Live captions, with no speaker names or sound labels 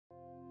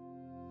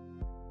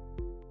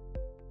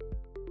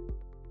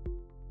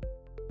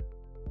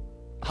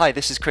Hi,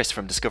 this is Chris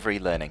from Discover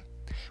eLearning.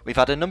 We've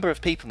had a number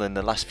of people in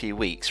the last few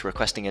weeks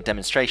requesting a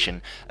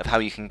demonstration of how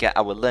you can get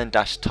our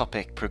LearnDash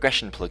topic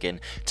progression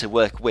plugin to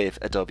work with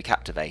Adobe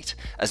Captivate,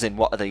 as in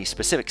what are the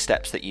specific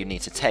steps that you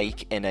need to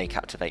take in a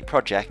Captivate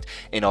project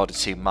in order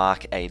to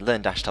mark a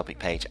LearnDash topic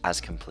page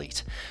as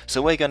complete.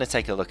 So we're going to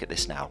take a look at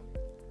this now.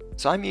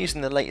 So I'm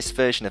using the latest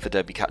version of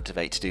Adobe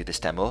Captivate to do this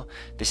demo.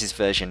 This is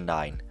version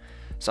 9.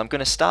 So I'm going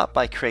to start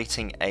by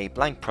creating a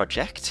blank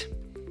project.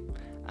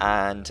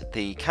 And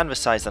the canvas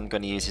size I'm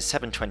going to use is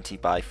 720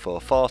 by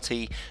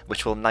 440,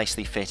 which will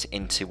nicely fit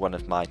into one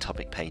of my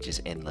topic pages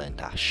in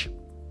LearnDash.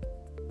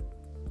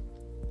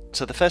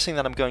 So the first thing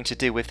that I'm going to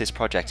do with this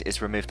project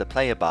is remove the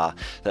player bar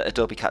that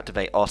Adobe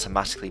Captivate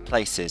automatically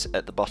places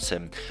at the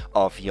bottom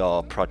of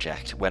your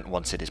project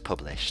once it is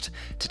published.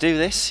 To do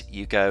this,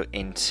 you go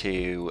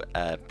into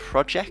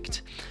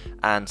Project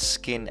and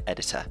Skin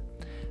Editor,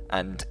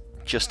 and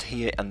just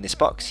here in this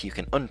box you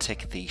can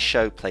untick the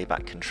Show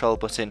Playback Control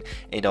button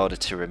in order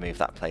to remove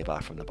that play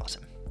bar from the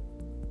bottom.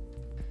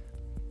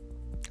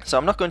 So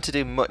I'm not going to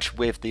do much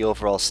with the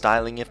overall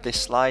styling of this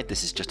slide,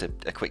 this is just a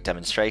quick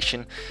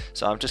demonstration.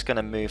 So I'm just going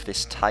to move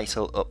this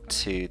title up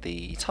to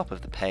the top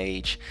of the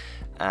page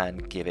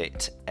and give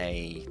it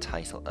a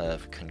title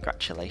of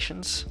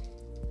Congratulations.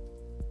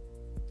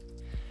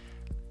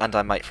 And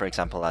I might, for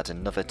example, add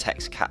another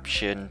text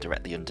caption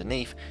directly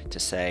underneath to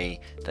say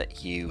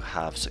that you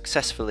have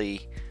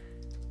successfully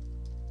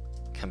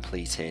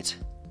completed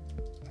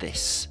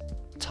this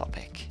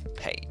topic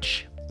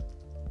page.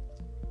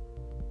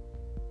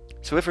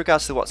 So with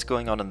regards to what's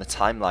going on in the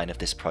timeline of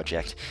this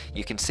project,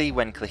 you can see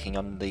when clicking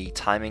on the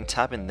timing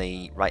tab in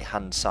the right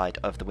hand side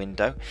of the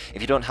window.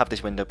 If you don't have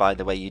this window, by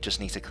the way, you just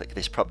need to click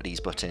this properties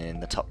button in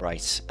the top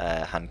right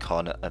hand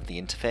corner of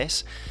the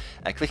interface.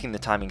 Clicking the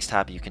timings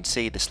tab, you can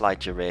see the slide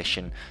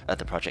duration of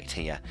the project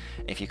here.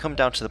 If you come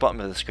down to the bottom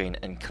of the screen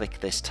and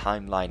click this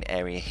timeline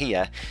area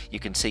here, you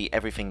can see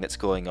everything that's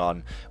going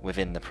on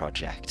within the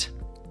project.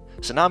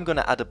 So now I'm going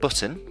to add a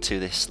button to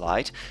this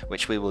slide,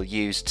 which we will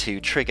use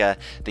to trigger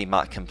the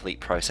Mark Complete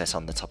process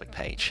on the topic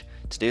page.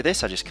 To do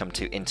this, I just come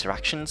to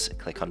Interactions,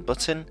 click on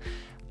Button,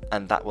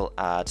 and that will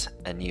add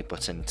a new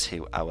button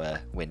to our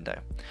window.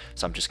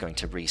 So I'm just going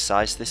to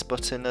resize this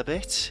button a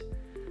bit,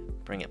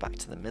 bring it back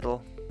to the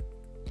middle,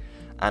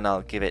 and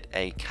I'll give it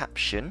a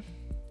caption.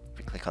 If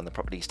we click on the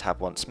Properties tab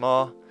once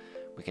more,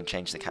 we can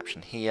change the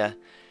caption here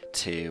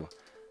to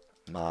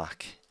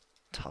Mark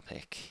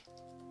Topic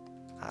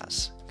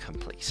as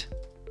complete.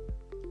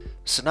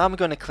 So now I'm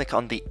going to click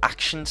on the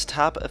Actions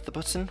tab of the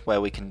button, where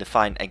we can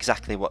define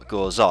exactly what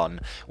goes on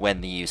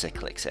when the user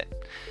clicks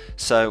it.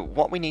 So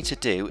what we need to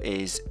do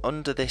is,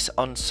 under this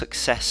On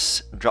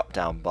Success drop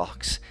down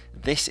box,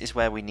 this is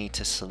where we need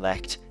to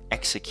select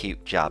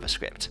Execute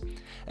JavaScript.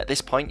 At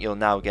this point you'll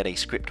now get a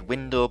script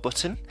window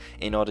button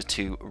in order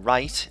to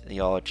write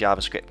your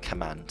JavaScript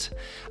command,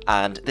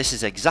 and this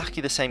is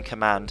exactly the same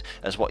command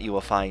as what you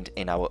will find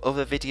in our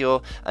other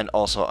video and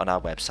also on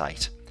our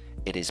website.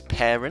 It is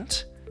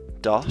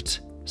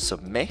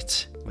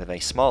parent.submit with a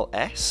small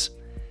s,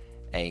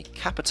 a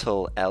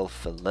capital L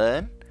for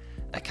learn,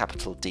 a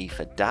capital D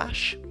for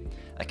dash,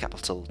 a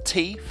capital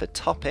T for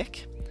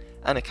topic,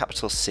 and a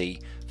capital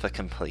C for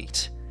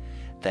complete.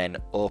 Then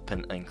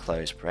open and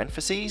close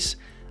parentheses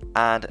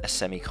and a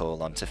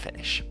semicolon to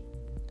finish.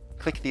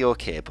 Click the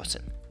OK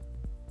button.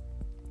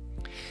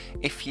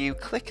 If you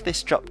click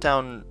this drop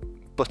down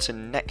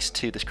button next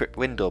to the script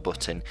window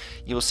button,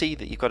 you will see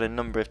that you've got a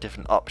number of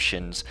different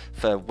options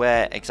for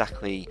where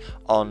exactly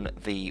on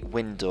the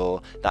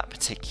window that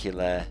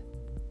particular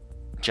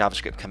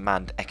JavaScript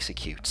command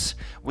executes.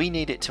 We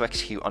need it to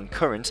execute on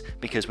current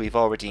because we've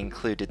already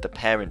included the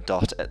parent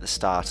dot at the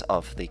start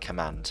of the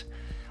command.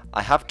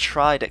 I have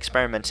tried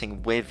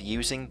experimenting with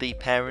using the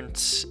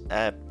parent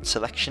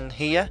selection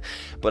here,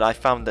 but I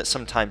found that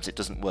sometimes it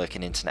doesn't work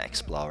in Internet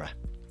Explorer.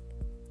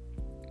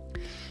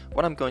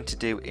 What I'm going to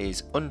do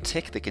is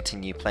untick the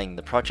continue playing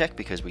the project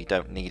because we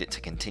don't need it to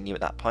continue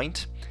at that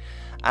point,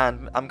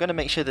 and I'm going to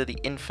make sure that the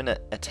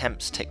infinite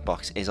attempts tick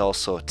box is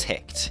also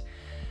ticked.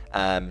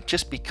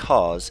 Just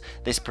because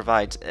this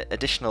provides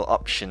additional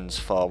options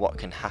for what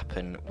can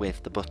happen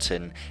with the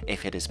button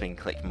if it has been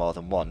clicked more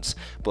than once.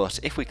 But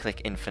if we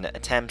click infinite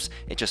attempts,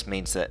 it just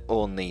means that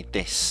only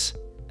this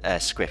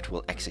script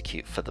will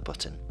execute for the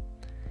button.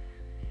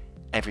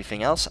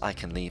 Everything else I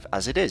can leave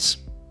as it is.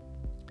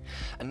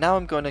 And now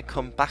I'm going to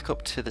come back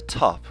up to the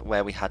top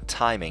where we had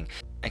timing,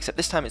 except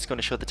this time it's going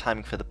to show the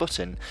timing for the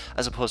button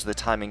as opposed to the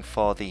timing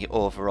for the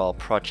overall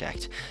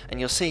project. And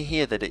you'll see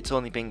here that it's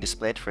only being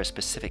displayed for a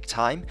specific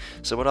time,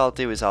 so what I'll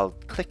do is I'll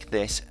click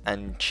this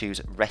and choose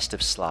Rest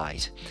of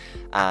Slide.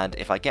 And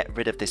if I get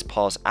rid of this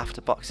pause after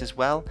box as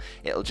well,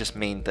 it'll just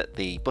mean that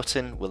the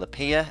button will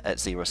appear at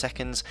 0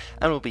 seconds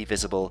and will be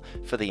visible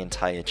for the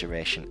entire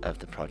duration of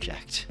the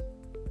project.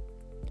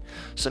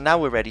 So now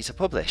we're ready to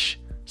publish.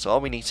 So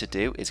all we need to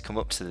do is come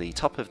up to the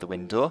top of the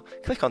window,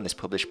 click on this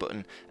Publish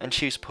button and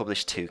choose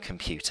Publish to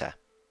Computer.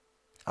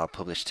 I'll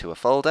publish to a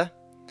folder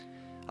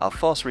I'll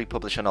force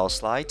republish on all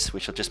slides,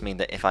 which will just mean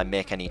that if I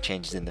make any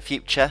changes in the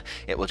future,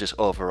 it will just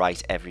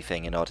overwrite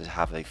everything in order to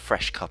have a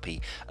fresh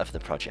copy of the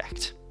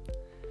project.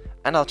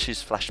 And I'll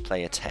choose Flash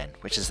Player 10,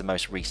 which is the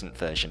most recent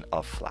version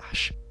of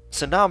Flash.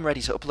 So now I'm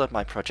ready to upload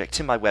my project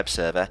to my web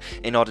server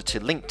in order to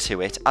link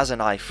to it as an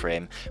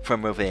iframe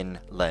from within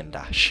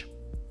LearnDash.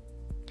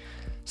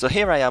 So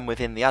here I am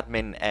within the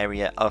admin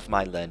area of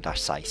my LearnDash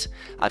site.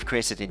 I've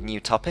created a new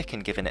topic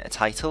and given it a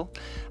title,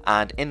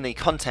 and in the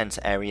content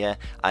area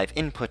I've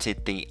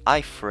inputted the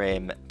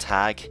iframe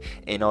tag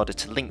in order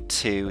to link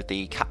to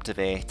the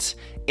Captivate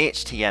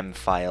HTML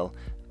file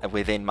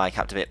within my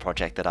Captivate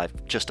project that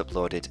I've just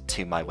uploaded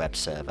to my web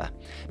server.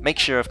 Make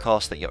sure of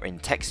course that you're in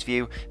text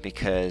view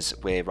because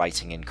we're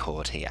writing in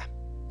code here.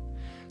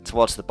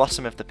 Towards the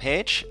bottom of the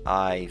page,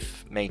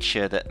 I've made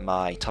sure that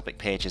my topic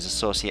page is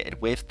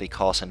associated with the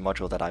course and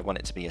module that I want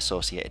it to be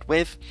associated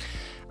with,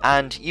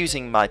 and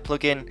using my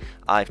plugin,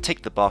 I've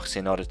ticked the box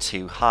in order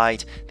to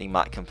hide the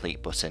Mark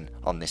Complete button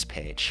on this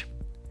page.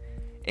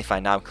 If I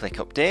now click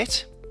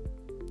Update,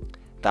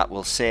 that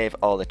will save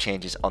all the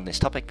changes on this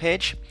topic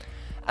page,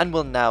 and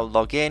will now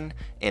log in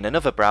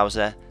another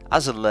browser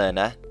as a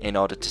learner in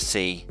order to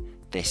see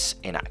this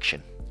in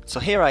action. So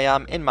here I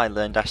am in my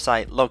LearnDash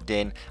site logged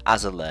in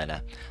as a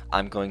learner.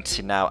 I'm going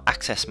to now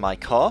access my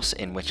course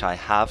in which I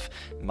have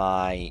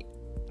my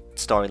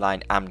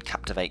storyline and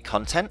Captivate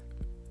content.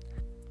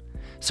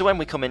 So when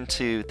we come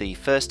into the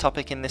first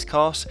topic in this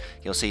course,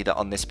 you'll see that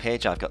on this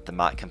page I've got the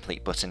Mark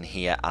Complete button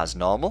here as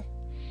normal.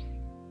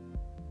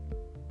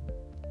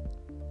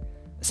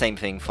 Same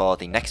thing for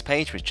the next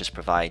page, which just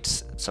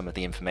provides some of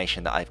the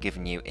information that I've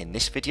given you in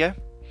this video.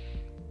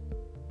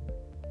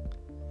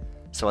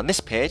 So on this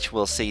page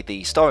we'll see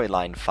the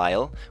storyline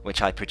file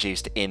which I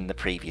produced in the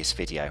previous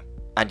video,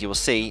 and you will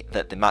see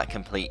that the Mark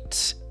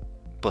Complete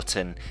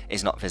button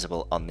is not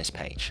visible on this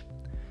page.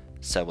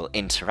 So we'll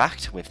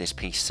interact with this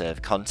piece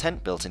of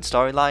content built in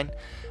storyline,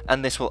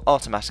 and this will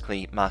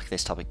automatically mark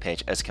this topic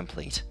page as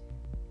complete.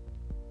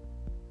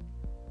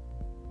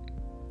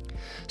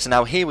 So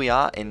now here we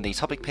are in the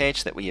topic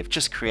page that we have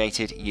just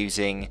created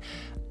using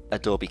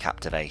Adobe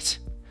Captivate.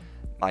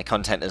 My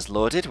content is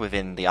loaded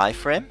within the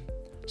iframe.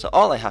 So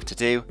all I have to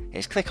do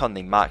is click on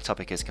the Mark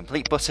Topic as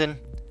Complete button,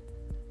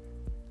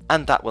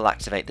 and that will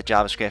activate the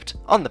JavaScript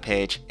on the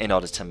page in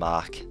order to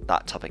mark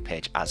that topic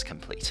page as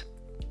complete.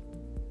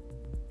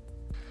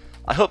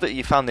 I hope that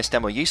you found this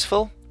demo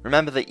useful.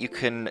 Remember that you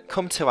can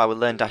come to our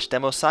LearnDash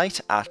demo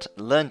site at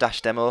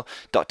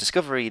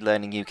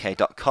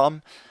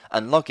learn-demo.discoverylearninguk.com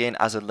and log in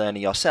as a learner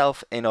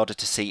yourself in order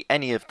to see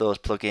any of those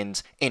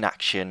plugins in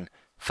action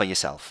for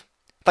yourself.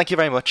 Thank you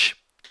very much.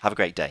 Have a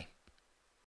great day.